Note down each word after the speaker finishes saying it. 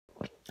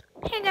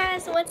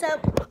guys, what's up?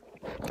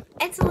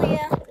 It's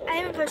Aaliyah. I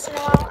haven't posted in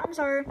a while. I'm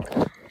sorry.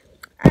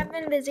 I've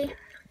been busy.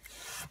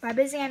 By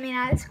busy, I mean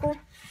out of school.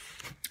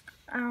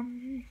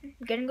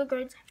 Getting good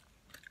grades.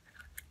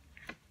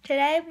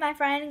 Today, my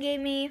friend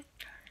gave me,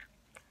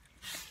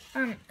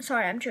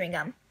 sorry, I'm chewing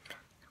gum.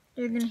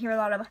 You're gonna hear a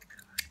lot of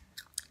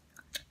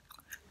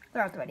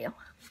throughout the video.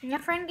 My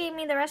friend gave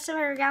me the rest of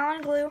her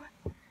gallon glue,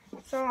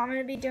 so I'm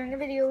gonna be doing a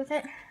video with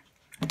it.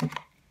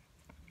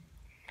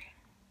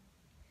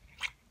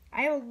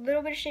 I have a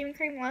little bit of shaving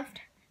cream left,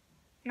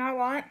 not a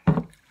lot.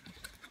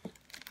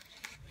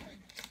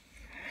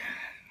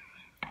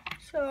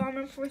 So I'm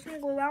gonna pour some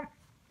glue out.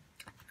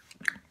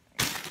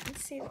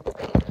 Let's see.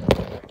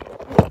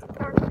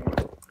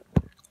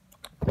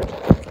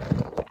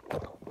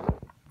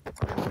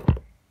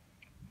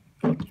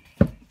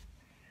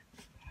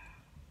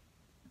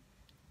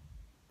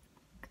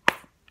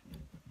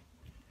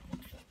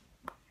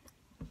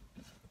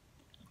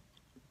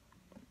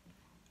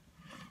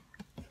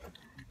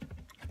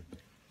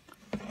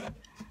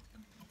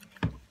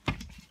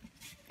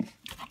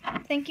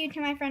 Thank you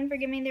to my friend for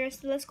giving me the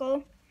rest of this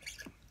glue,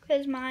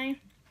 because my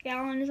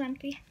gallon is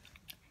empty.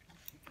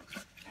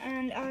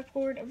 And I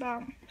poured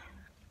about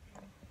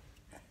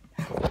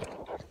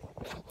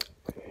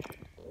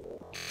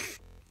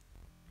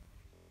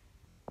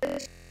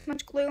this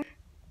much glue.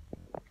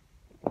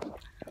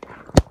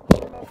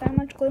 About that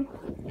much glue.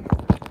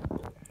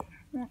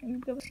 You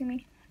go see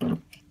me.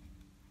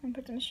 And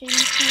put some shaving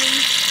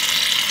cream.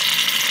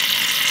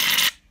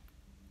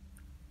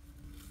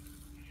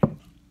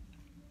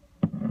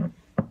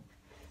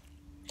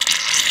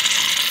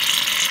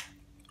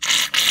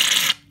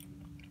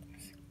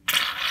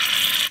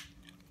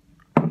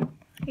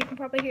 You can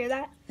probably hear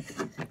that.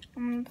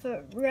 I'm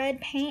gonna put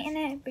red paint in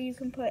it, but you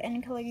can put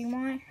any color you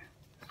want.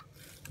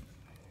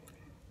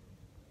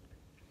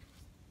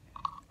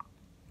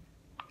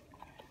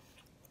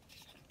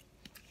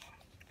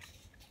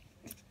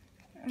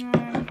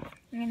 I'm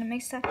gonna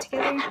mix that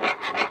together.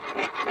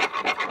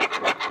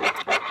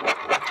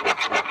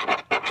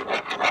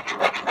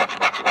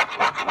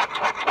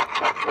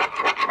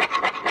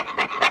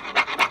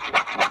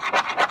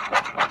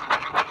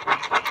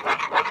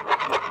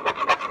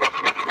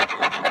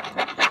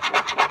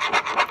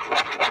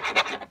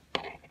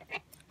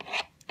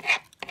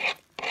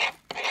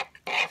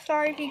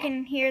 Sorry if you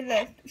can hear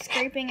the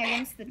scraping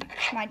against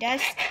my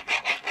desk,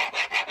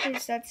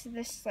 because that's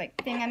this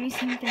thing I'm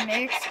using to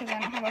mix, because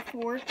I don't have a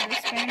fork or a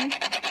spoon,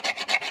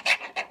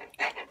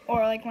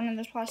 or one of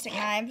those plastic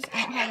knives.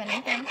 I don't have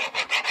anything,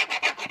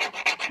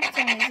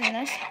 so I'm using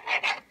this.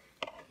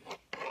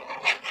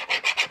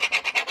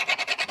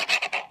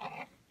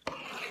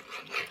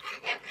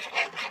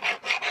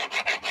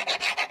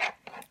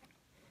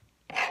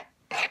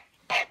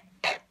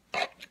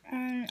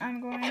 And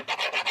I'm going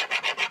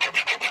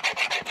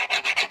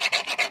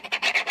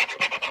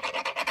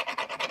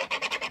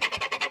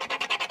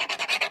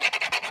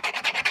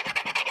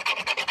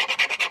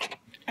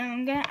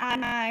to add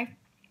my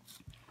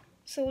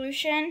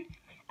solution.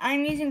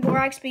 I'm using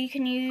borax, but you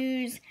can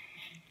use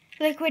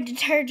liquid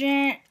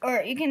detergent,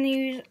 or you can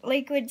use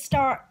liquid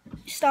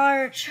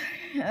starch,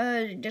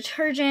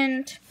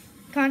 detergent,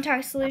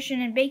 contact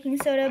solution, and baking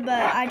soda,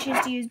 but I choose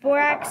to use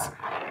borax.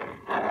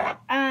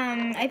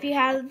 If you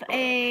have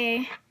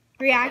a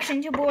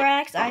reaction to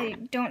borax, I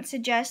don't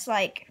suggest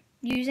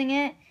using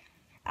it.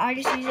 I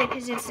just use it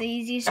because it's the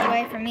easiest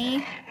way for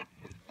me.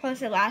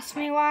 Plus, it lasts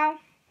me a while.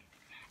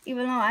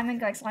 Even though I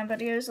make slime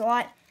videos a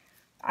lot,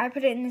 I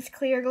put it in this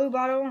clear glue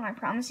bottle, and I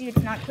promise you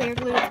it's not clear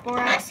glue, it's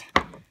borax.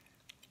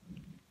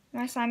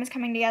 My slime is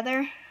coming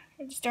together.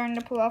 It's starting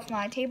to pull off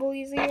my table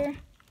easier,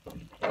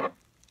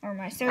 or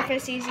my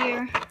surface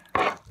easier.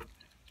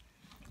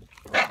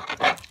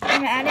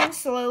 I'm adding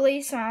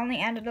slowly, so I only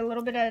added a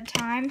little bit at a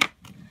time.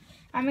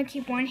 I'm going to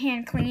keep one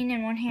hand clean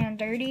and one hand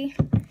dirty.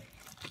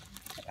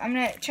 I'm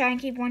going to try and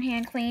keep one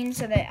hand clean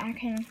so that I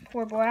can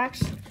pour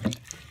borax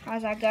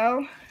as I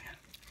go.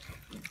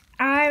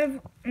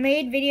 I've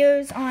made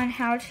videos on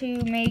how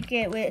to make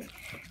it with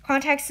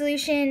contact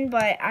solution,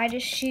 but I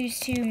just choose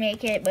to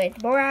make it with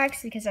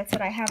borax because that's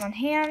what I have on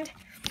hand.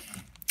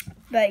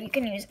 But you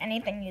can use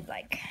anything you'd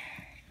like.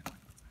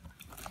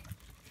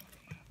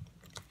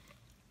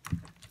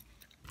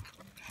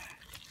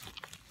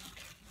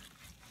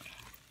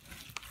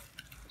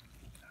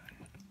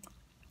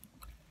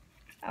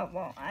 Oh,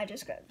 well, I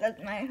just got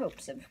my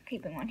hopes of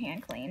keeping one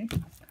hand clean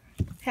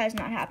has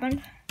not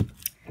happened.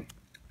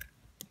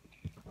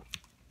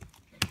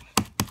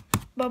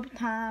 Bubble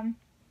time.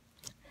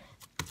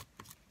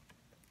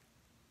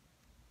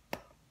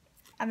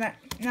 If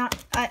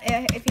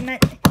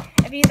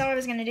you thought I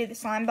was gonna do the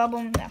slime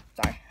bubble, no,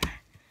 sorry.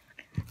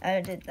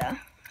 I did the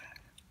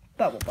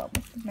bubble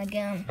with my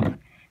gum.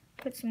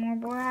 Put some more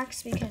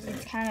borax because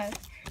it's kind of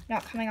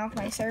not coming off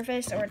my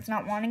surface, or it's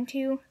not wanting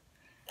to.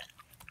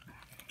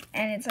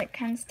 And it's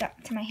kind of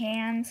stuck to my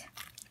hands.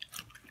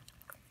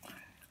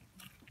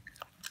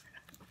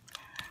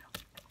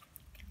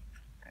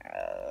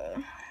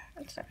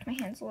 It stuck to my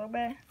hands a little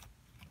bit.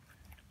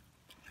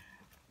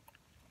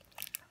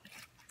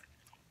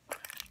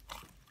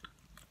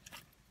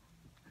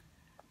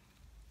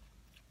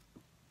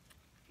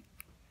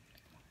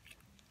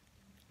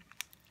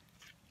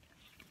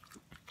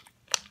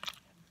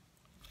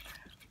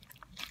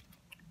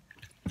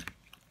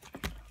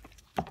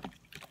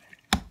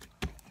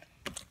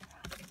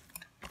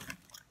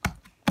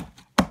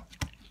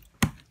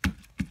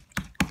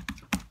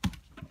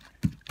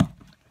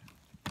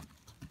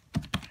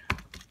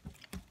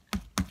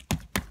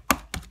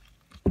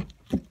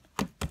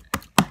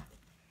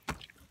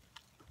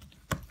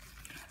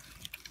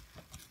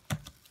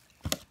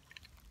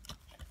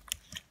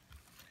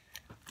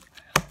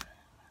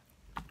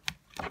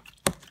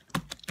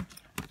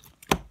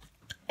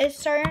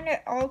 starting to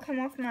all come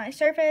off my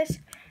surface,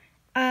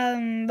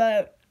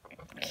 but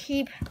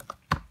keep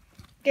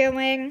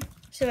going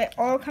so it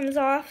all comes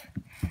off.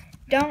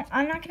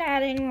 I'm not gonna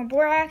add any more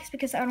borax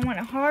because I don't want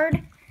it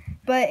hard.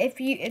 But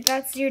if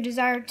that's your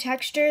desired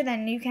texture,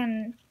 then you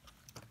can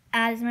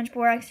add as much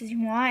borax as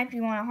you want if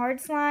you want a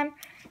hard slime.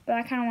 But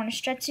I kind of want a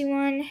stretchy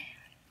one.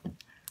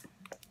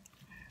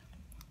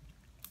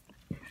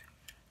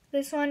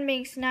 This one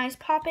makes nice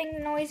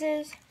popping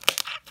noises.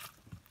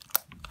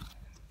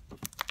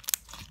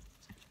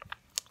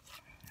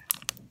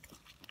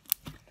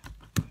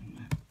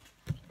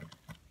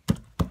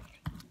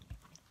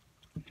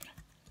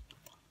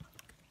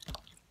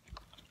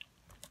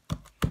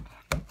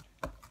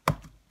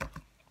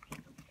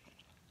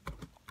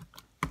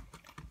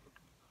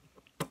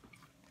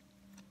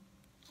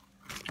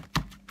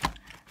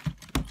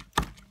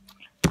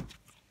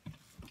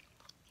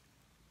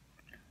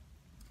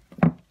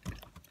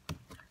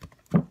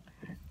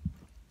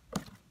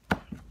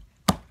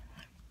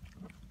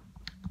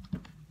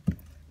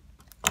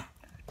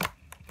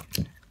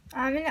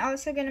 I'm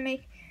also going to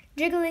make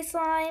jiggly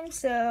slime,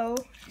 so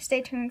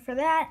stay tuned for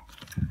that.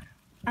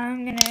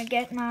 I'm going to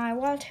get my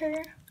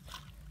water.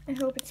 I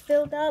hope it's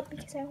filled up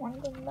because I want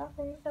to go in the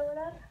bathroom and fill it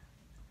up.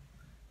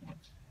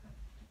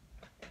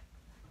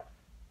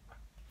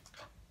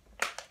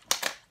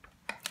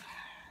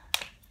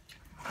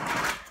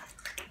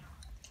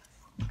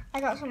 I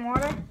got some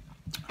water.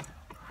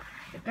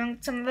 I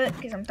drank some of it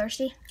because I'm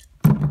thirsty.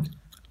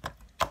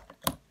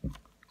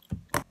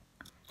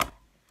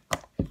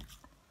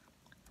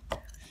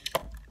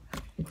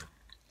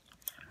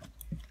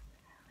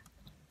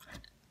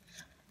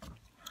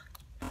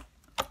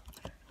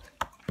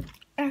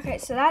 Okay,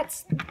 so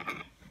that's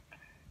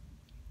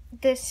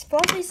this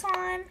fluffy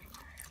slime.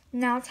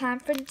 Now time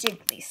for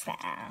jiggly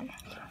slime.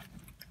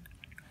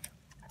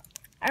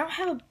 I don't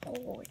have a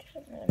bowl, which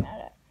doesn't really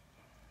matter.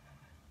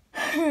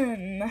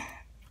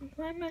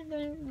 Why am I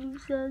going to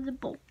use as a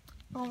bowl?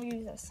 I'll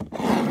use this.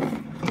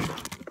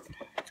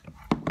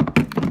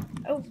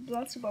 Oh,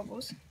 lots of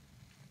bubbles.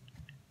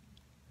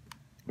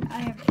 I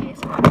have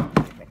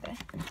ASMR right there.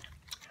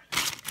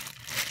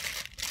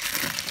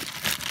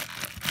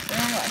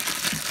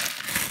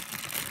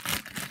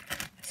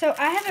 So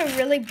I have a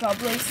really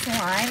bubbly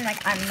slime,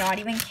 like I'm not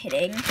even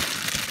kidding.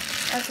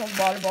 That's a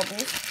lot of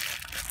bubbles.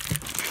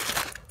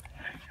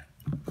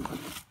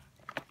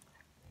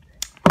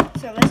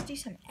 So let's do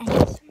some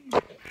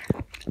ASMR.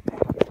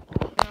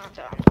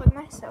 So unplug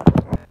my soda.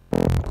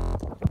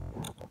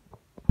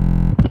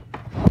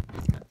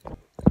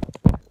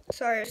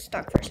 Sorry, it's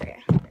stuck for a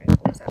second.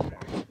 Close that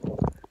more.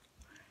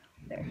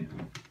 There.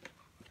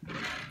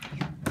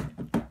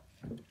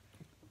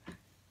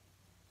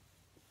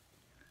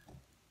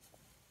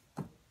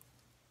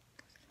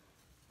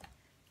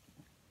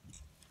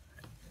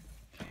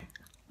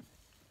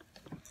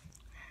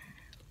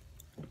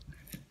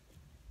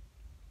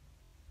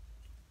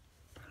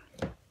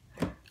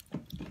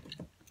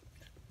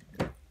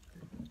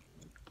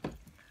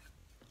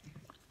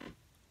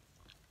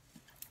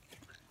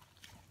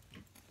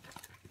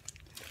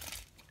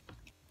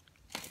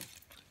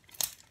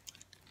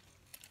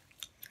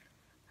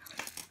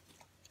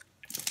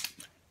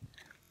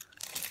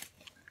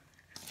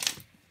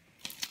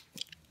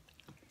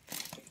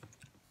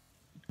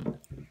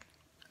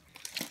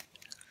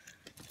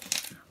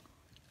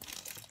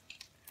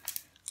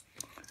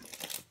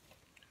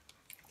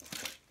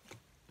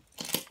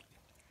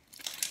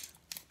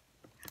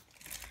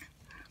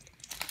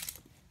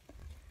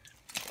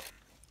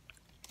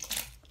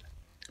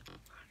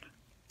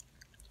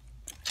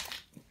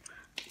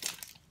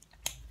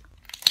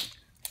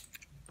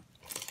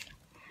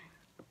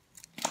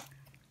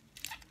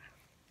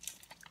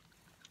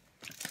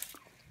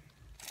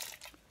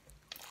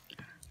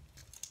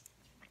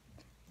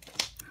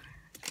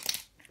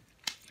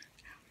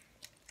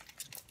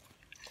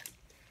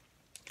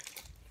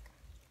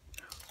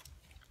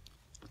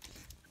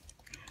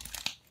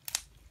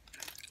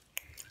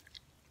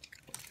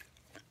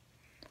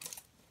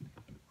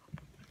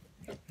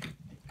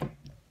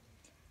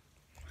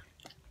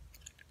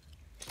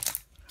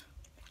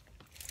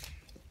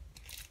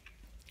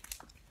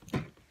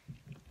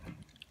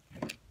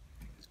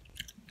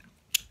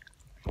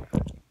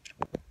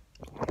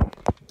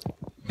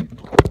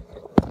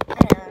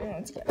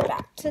 Let's get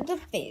back to the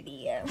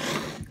video.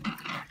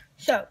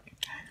 So,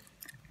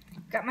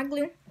 got my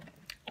glue.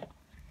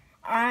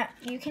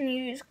 You can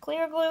use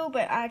clear glue,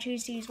 but I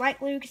choose to use white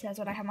glue because that's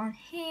what I have on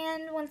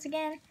hand once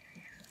again.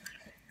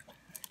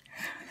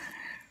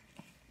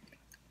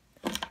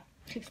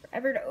 Takes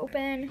forever to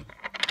open.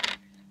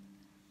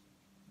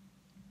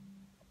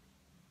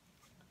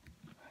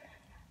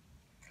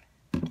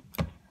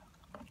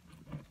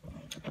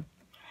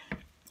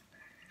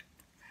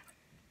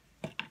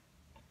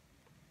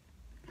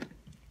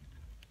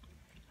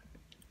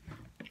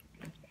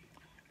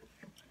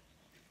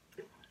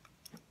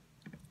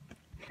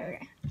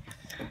 Okay,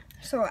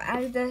 so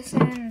I'll add this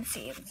in and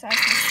see if it's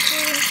actually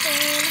doing the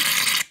same.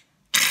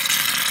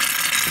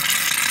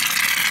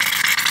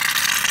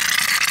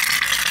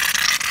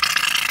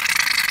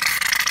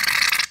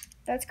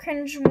 That's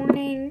cringe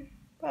warning,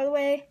 by the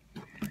way.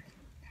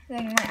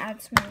 Then you want to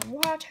add some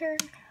more water.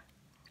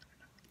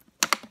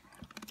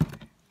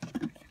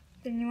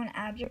 Then you want to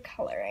add your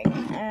coloring.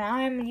 And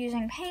I'm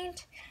using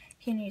paint.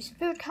 You can use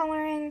food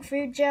coloring,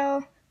 food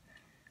gel,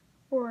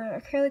 or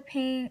acrylic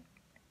paint,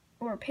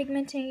 or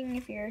pigmenting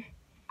if you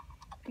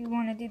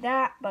want to do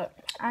that. But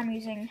I'm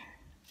using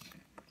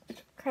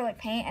acrylic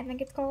paint, I think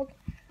it's called.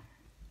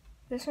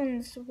 This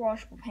one's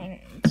washable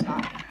paint. It's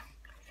not.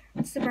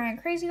 It's the brand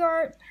Crazy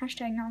Art.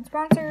 Hashtag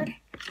non-sponsored.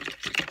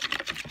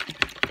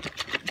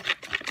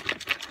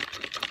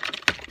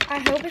 I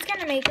hope it's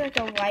gonna make like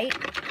a light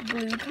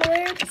blue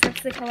color, because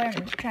that's the color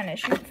I'm trying to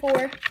shoot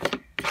for.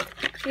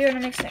 You're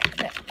gonna mix it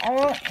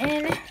all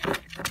in.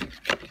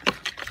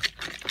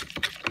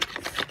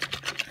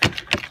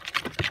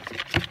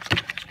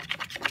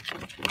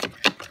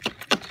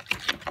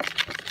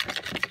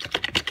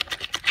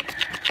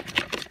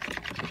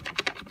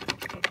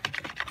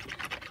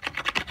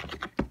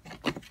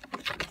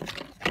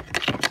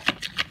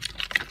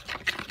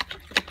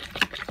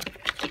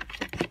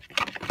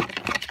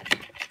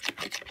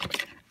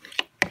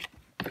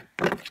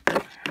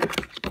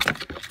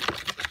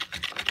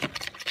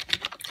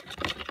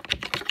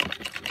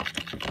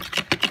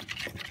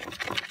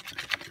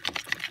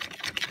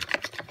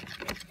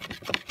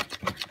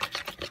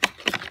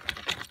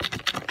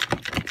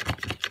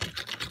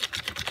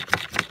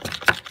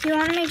 You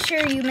want to make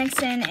sure you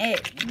mix in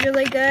it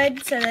really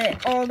good so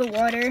that all the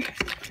water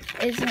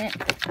isn't,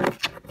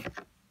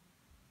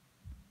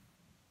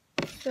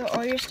 so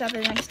all your stuff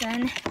is mixed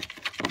in.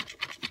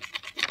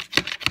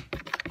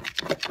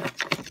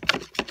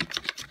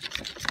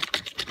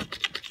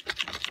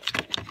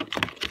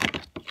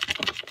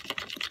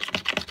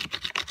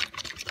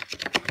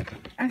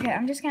 Okay,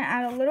 I'm just going to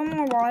add a little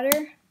more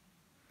water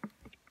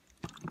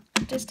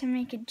just to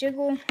make it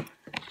jiggle,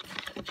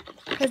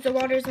 because the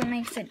water is what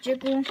makes it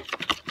jiggly.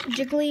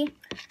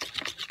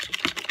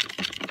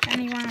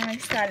 And you want to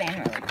mix that in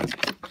really quick.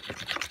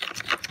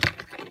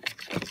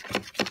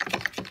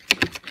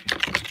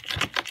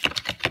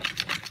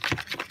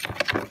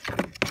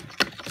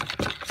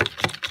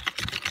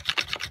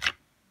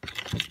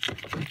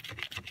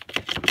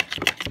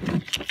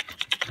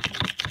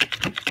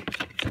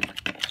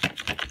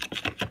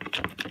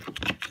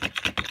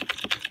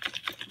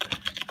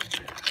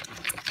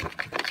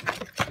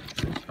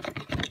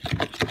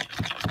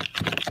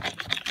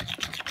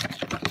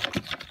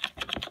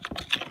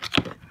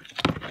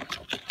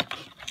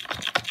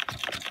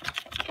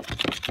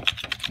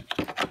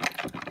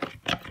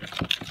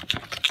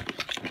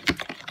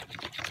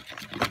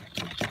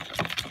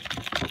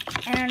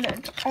 And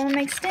it's all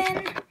mixed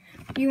in.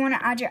 You want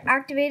to add your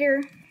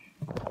activator.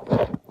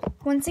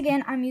 Once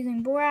again, I'm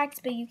using borax,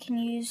 but you can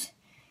use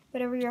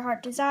whatever your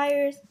heart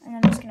desires. And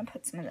I'm just going to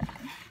put some of that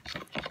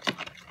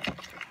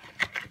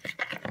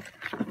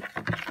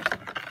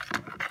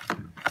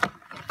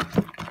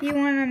in. You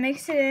want to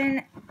mix it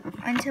in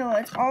until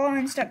it's all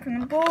unstuck from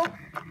the bowl,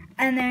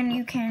 and then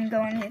you can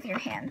go in with your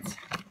hands.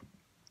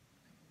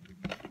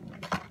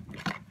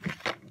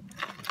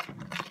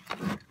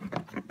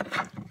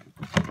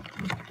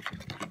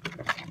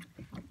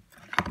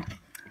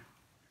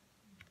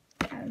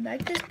 I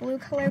like this blue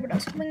color, but I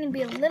was hoping it'd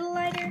be a little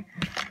lighter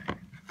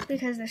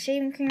because the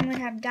shaving cream would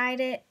have dyed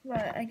it,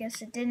 but I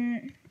guess it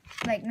didn't.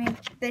 Like, maybe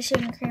the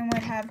shaving cream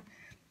would have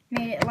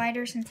made it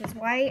lighter since it's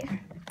white.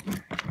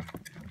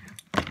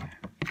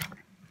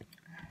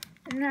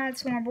 And add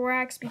some more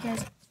borax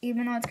because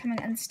even though it's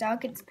coming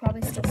unstuck, it's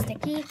probably still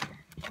sticky.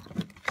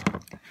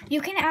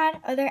 You can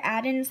add other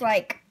add-ins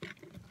like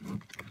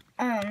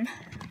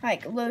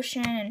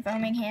lotion and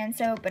foaming hand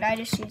soap, but I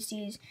just choose to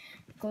use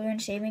glue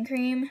and shaving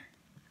cream.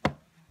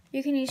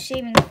 You can use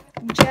shaving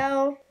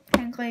gel.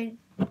 Technically,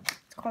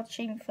 it's called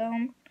shaving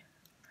foam.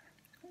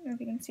 I don't know if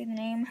you can see the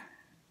name.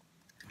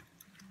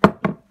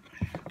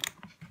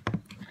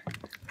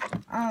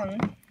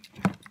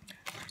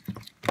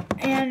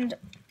 And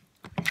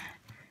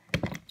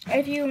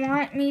if you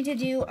want me to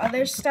do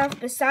other stuff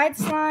besides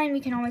slime,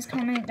 you can always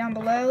comment it down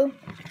below.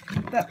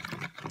 But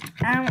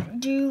I don't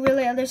do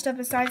really other stuff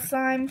besides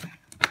slime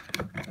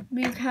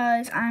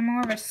because I'm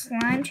more of a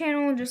slime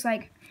channel, just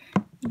like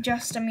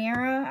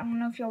Justamira. I don't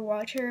know if you'll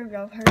watch her, if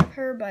you've heard of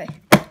her, but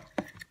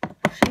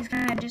she's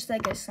kind of just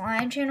like a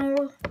slime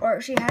channel,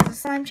 or she has a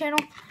slime channel.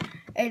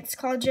 It's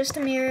called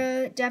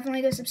Justamira.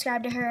 Definitely go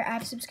subscribe to her.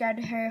 I've subscribed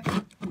to her.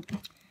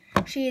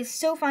 She is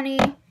so funny,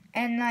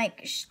 and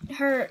like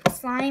her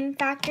slime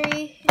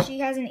factory, she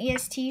has an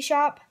EST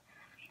shop,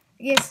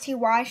 ESTY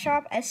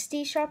shop,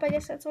 ST shop, I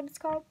guess that's what it's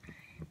called.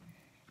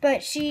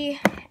 But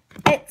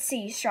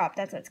Etsy shop,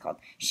 that's what it's called.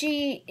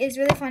 She is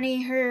really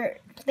funny. Her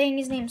thing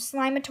is named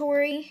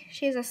Slimatory.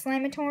 She has a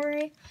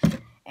Slimatory,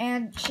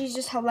 and she's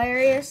just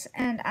hilarious.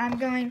 And I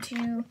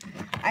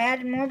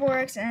added more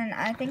borax, and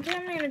I think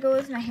I'm going to go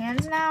with my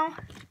hands now.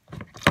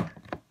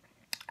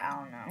 I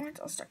don't know, it's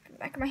all stuck to the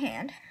back of my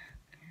hand.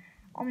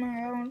 I'm going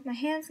to go with my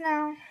hands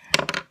now.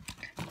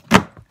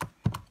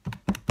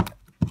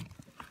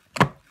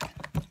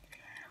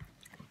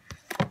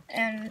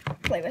 And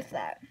play with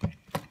that.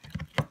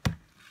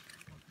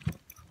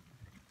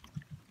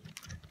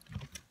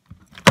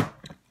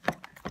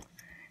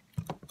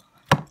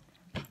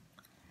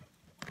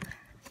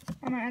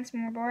 to add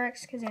some more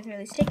borax because it's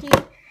really sticky.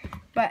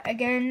 But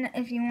again,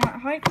 if you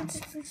want hard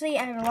consistency,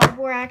 add a lot of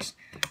borax.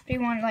 If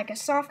you want like a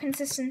soft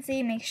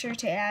consistency, make sure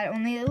to add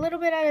only a little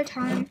bit at a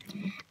time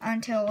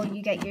until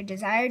you get your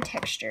desired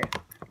texture.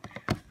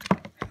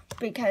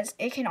 Because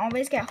it can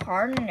always get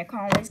hard and it can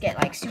always get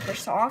like super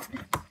soft.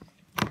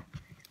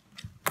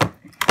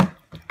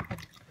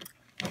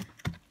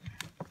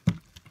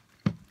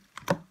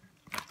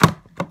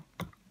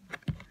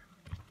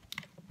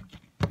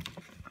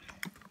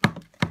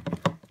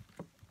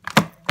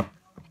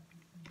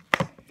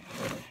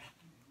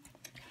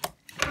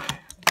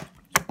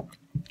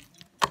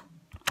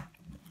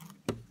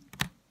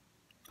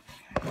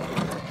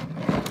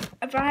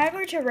 If I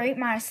were to rate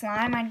my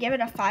slime, I'd give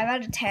it a 5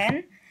 out of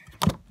 10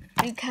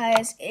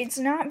 because it's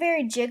not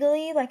very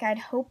jiggly like I'd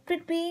hoped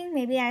it'd be.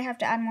 Maybe I have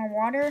to add more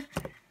water.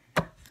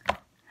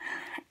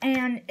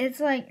 And it's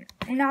like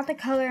not the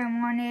color I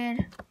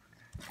wanted.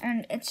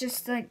 And it's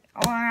just like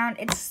all around.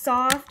 It's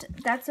soft.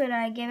 That's what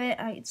I give it.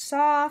 It's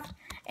soft.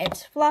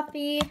 It's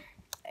fluffy.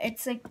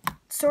 It's like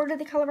sort of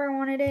the color I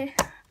wanted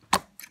it.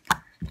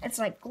 It's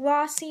like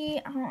glossy.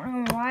 I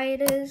don't know why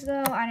it is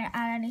though. I didn't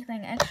add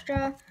anything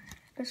extra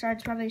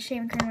besides probably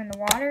shaving cream in the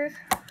water.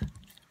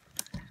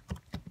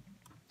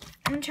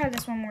 I'm gonna try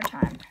this one more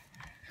time.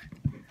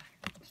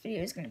 This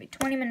video is gonna be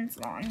 20 minutes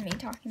long, me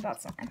talking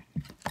about slime.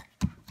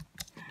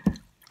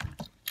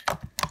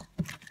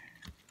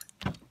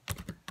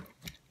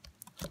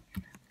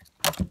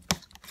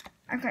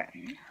 Okay.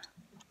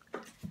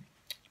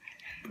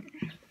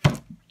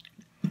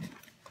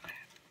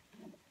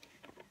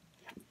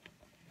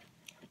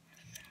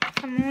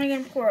 I'm only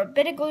gonna pour a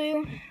bit of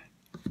glue.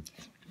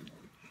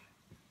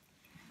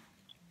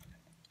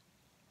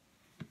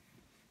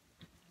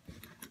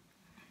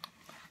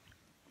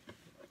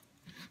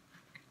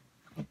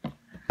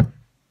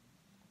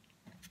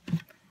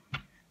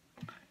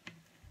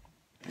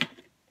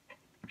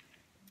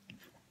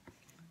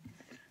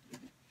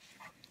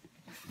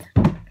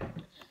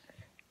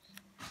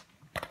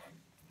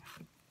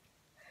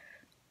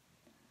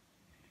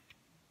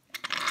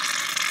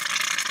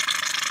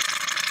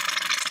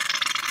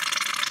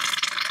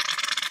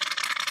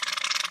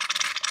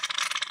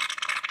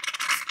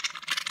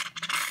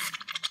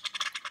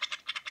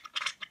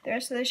 The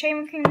rest of the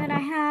shaving cream that I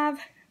have,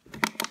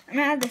 I'm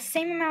gonna add the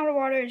same amount of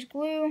water as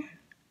glue.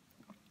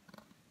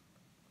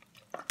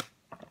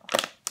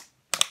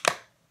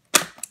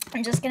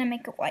 I'm just gonna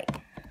make it white.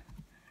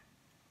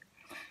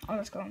 I'll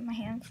just go with my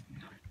hands.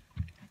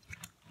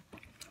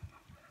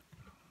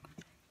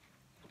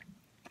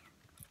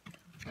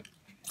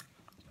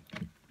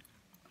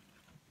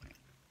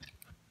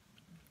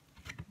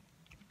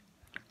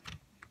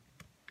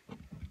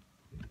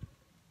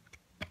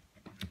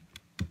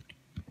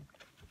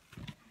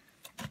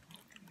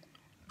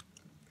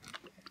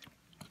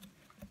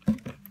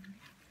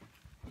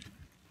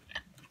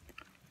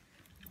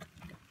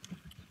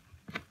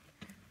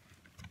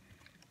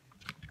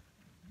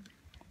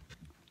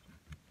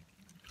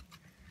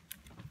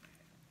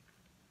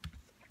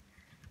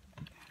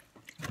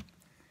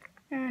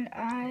 And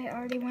I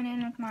already went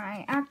in with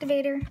my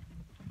activator.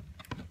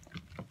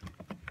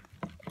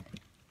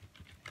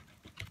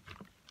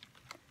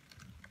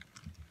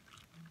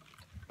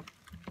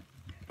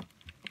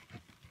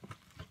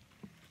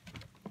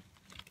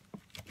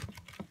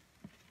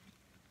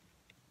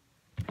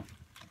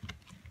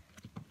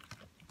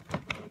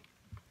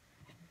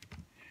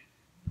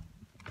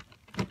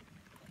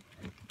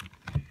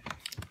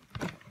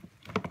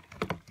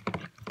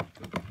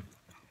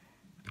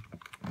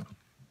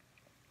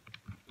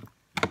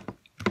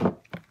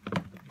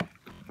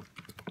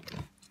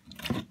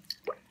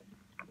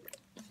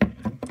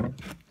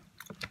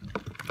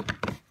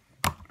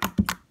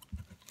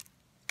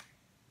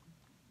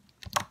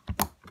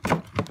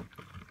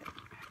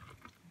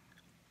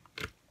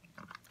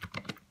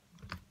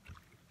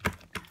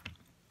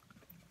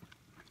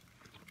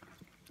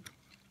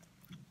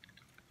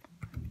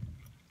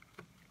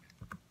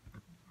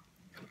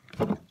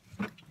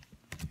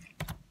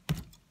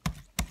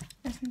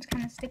 This one's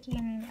kind of sticky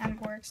and I'm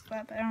borax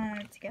glove, but I don't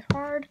want it to get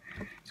hard,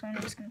 so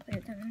I'm just going to play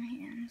with them in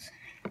my hands.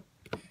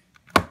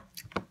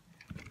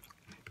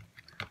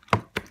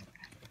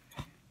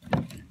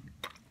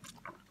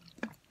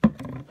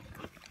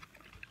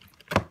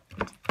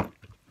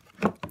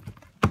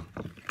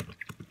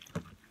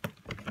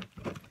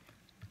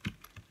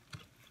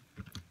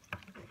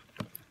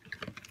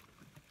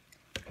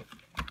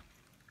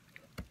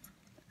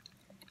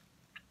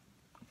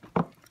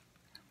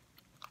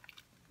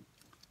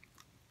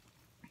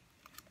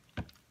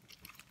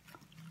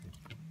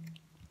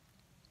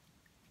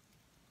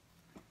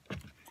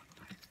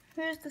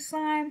 Here's the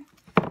slime.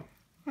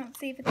 Let's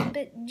see if it's a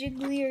bit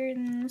jigglier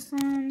than the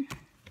sun.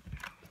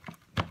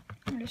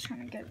 I'm just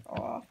trying to get it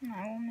off, and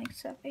I will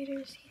mix up later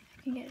to see if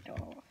I can get it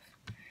off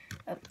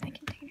of my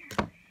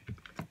container.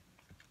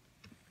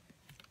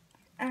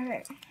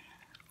 Alright.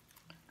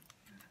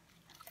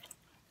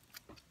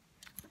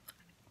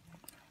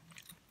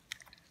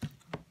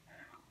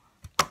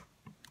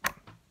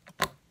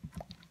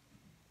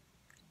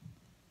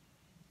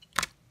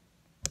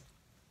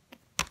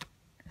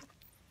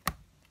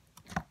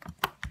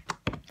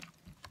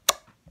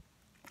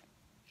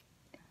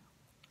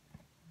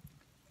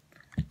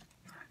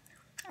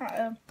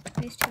 Uh-oh,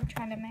 these two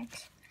trying to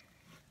mix.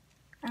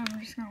 I'm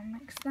just gonna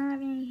mix that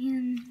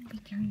in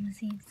because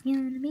it's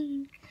gonna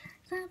be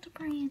such a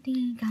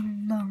pretty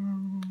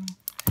combo.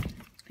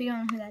 If you don't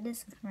know who that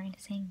is, it's Miranda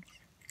sings.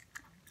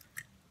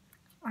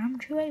 I'm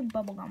chewing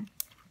bubblegum.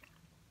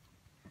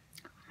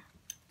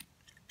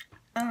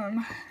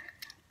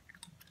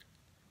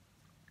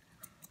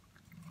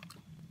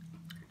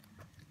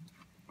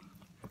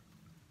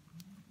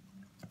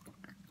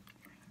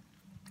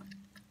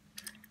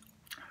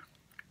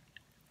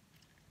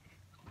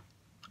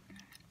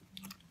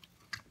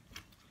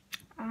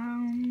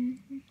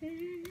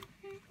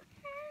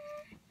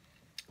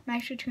 I'm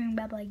actually chewing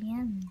bubble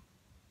again.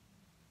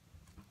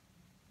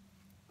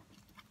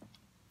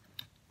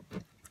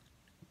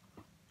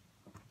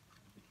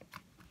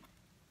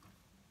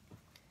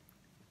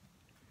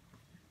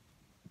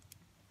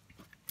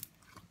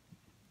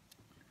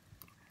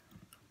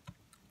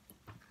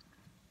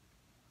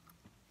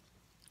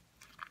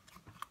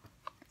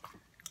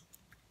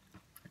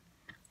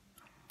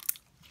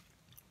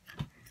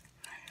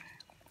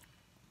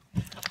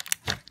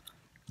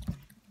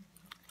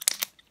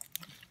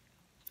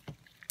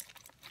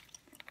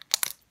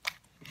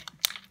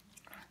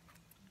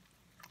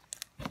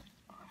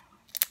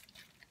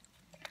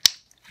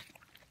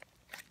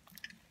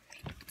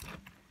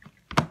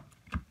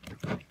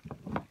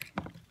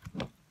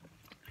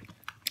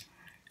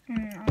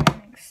 I'm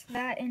gonna mix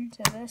that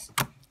into this.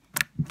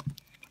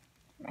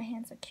 My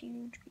hands look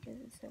huge because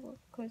it's so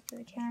close to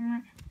the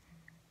camera.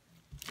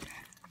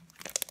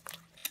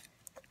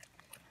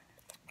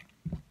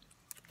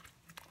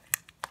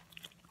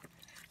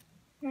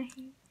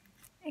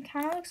 It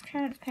kind of looks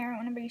transparent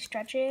whenever you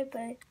stretch it,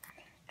 but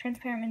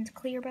transparent means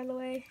clear, by the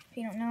way, if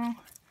you don't know.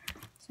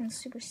 This one's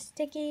super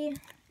sticky.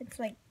 It's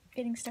like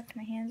getting stuck to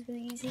my hands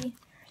really easy.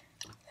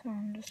 So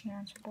I'm just gonna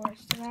add some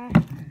borax to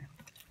that.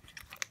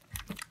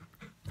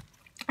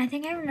 I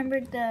think I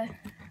remembered the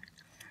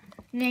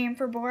name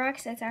for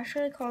borax. It's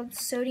actually called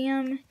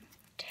sodium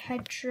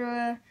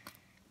tetraborate,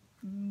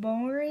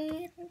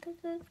 I think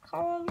it's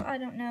called. I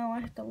don't know. I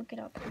have to look it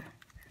up.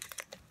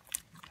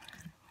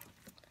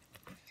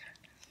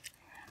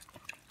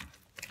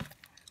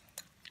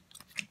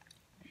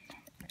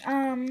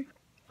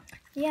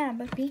 Yeah,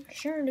 but be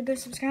sure to go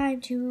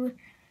subscribe to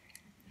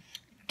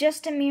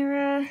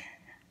Justamira,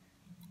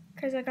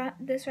 because I got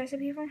this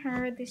recipe from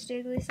her, this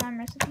daily slime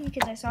recipe,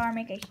 because I saw her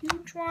make a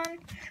huge one.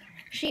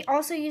 She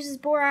also uses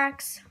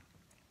borax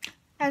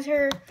as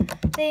her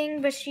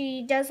thing, but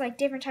she does like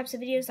different types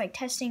of videos, like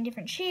testing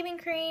different shaving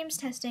creams,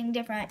 testing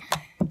different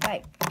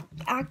like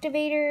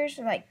activators,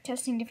 or, like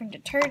testing different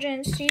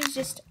detergents. She's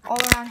just all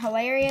around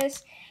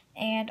hilarious.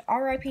 And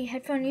RIP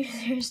headphone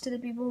users to the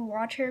people who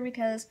watch her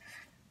because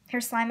her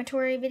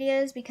slimatory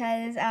videos,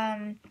 because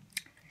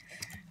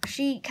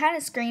she kind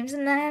of screams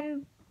in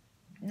them.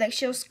 Like,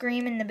 she'll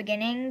scream in the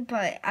beginning,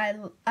 but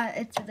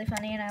it's really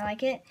funny and I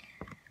like it.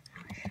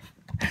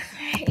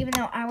 Even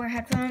though I wear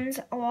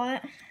headphones a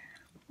lot,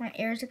 my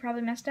ears are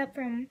probably messed up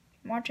from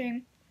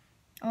watching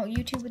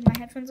YouTube with my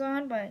headphones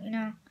on, but you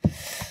know,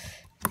 it's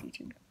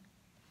YouTube.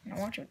 I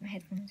watch it with my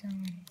headphones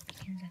on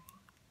because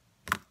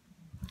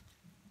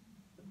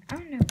I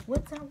don't know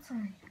what's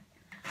outside.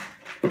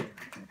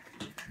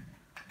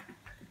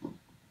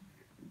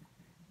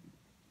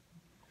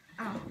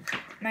 Oh,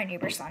 my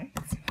neighbor's son.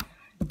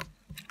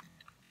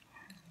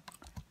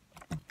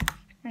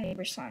 My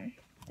neighbor's son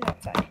is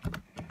outside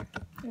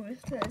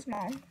with his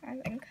mom, I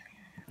think.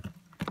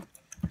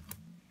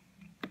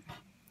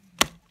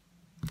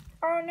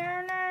 Oh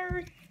no, no!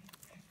 I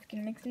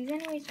can mix these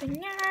anyways, but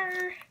no!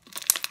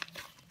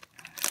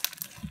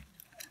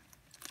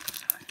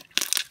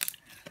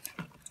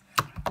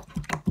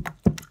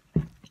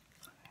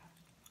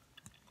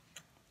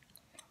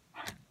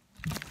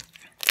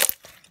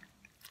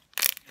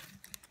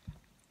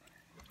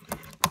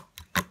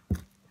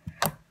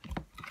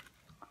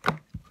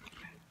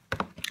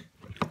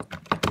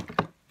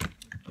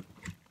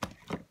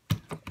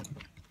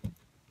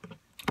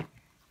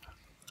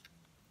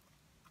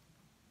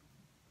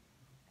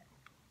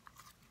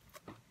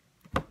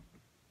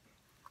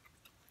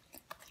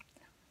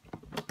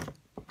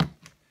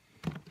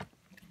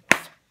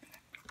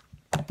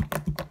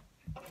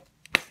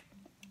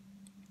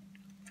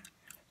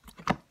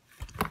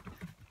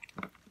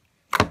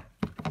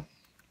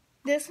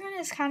 This one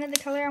is kind of the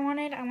color I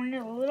wanted. I wanted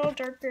it a little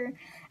darker.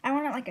 I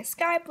wanted like a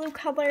sky blue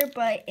color,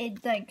 but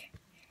it like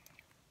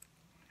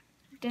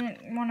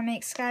didn't want to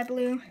make sky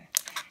blue.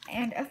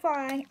 And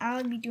FYI,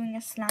 I'll be doing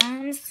a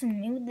slime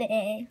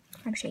smoothie.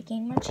 I'm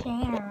shaking my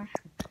chair.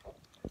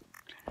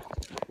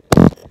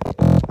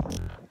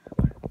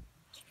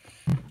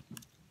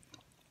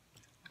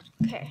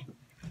 Okay.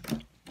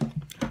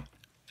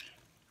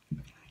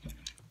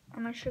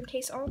 I'm going to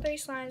showcase all 3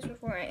 slimes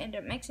before I end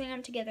up mixing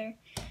them together.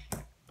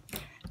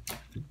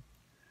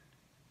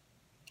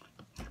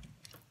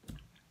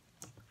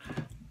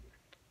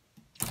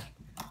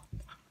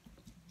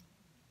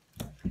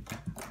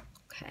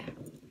 Okay.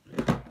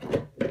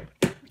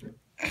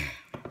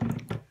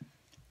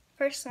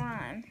 First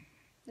slime,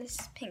 this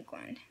pink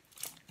one.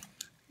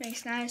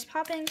 Makes nice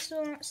popping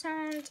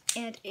sounds,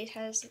 and it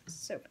has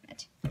soap in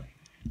it.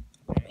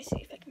 Let me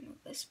see if I can move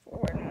this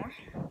forward more.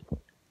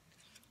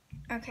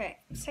 Okay,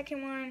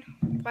 second one,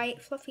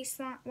 white fluffy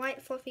slime,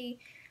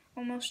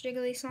 almost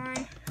jiggly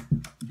slime.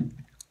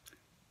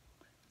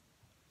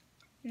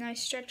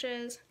 Nice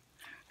stretches.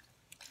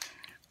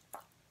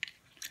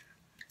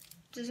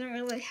 Doesn't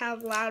really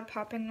have loud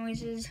popping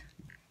noises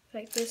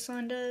like this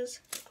one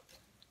does.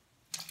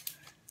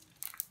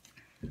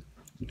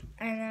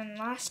 And then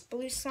last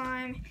blue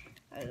slime.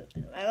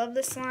 I love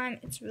this slime.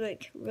 It's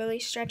really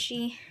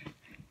stretchy.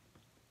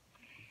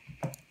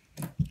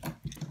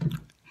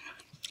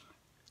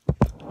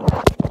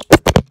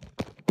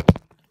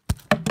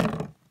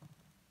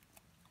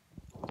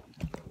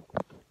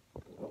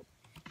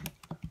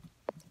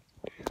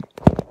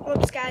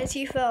 Whoops, guys,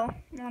 you fell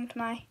onto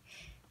my...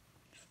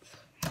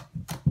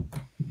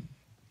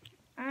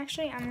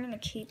 Actually, I'm going to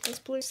keep this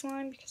blue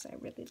slime because I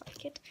really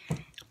like it.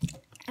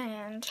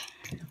 And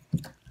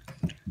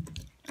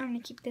I'm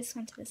going to keep this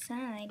one to the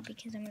side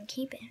because I'm going to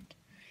keep it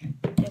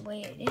the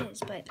way it is.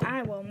 But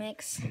I will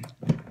mix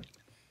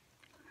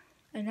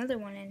another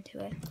one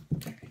into it.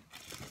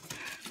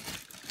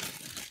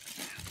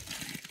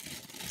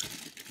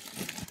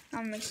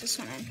 I'll mix this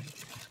one in.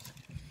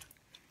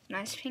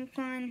 Nice pink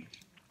one.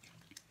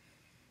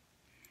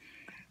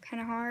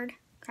 Kind of hard.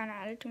 Kind of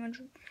added too much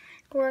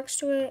borax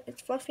to it.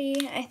 It's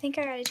fluffy. I think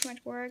I added too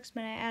much borax,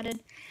 but I added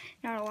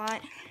not a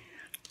lot.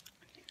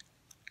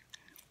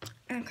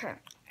 Okay.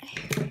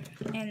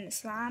 And the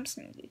slimes,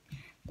 maybe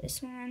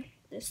this one,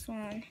 this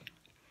one,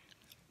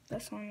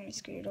 this one. Let me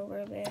scoot it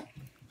over a bit.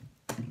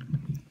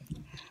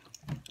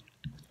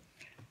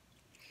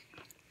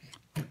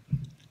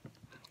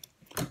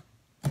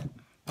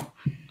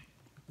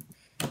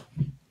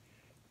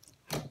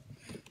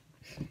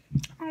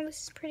 Oh,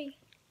 this is pretty.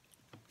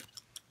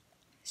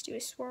 Let's do a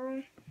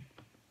swirl.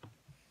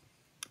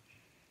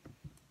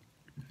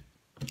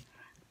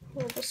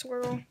 Horrible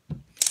swirl.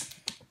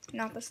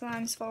 Not the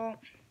slime's fault.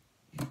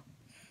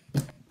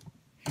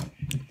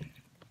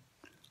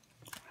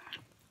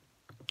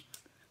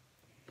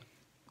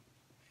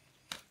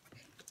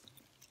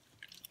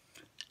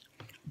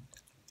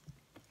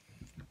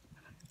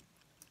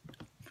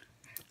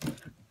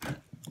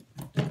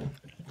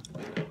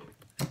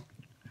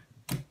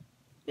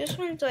 This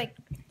one's like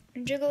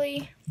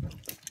jiggly.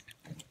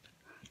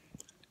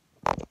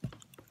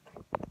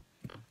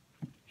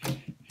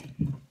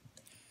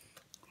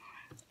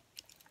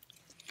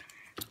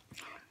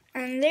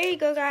 And there you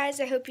go, guys.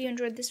 I hope you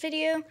enjoyed this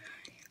video.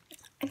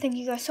 And thank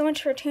you guys so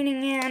much for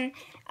tuning in.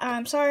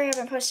 I'm sorry I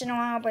haven't posted in a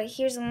while, but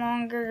here's a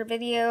longer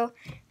video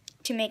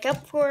to make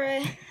up for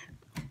it.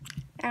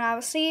 And I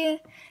will see you.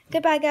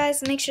 Goodbye,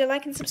 guys. Make sure to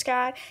like and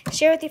subscribe.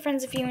 Share with your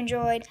friends if you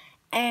enjoyed.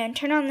 And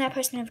turn on that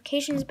post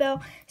notifications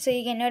bell so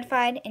you get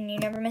notified and you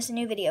never miss a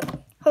new video.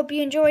 Hope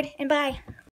you enjoyed, and bye.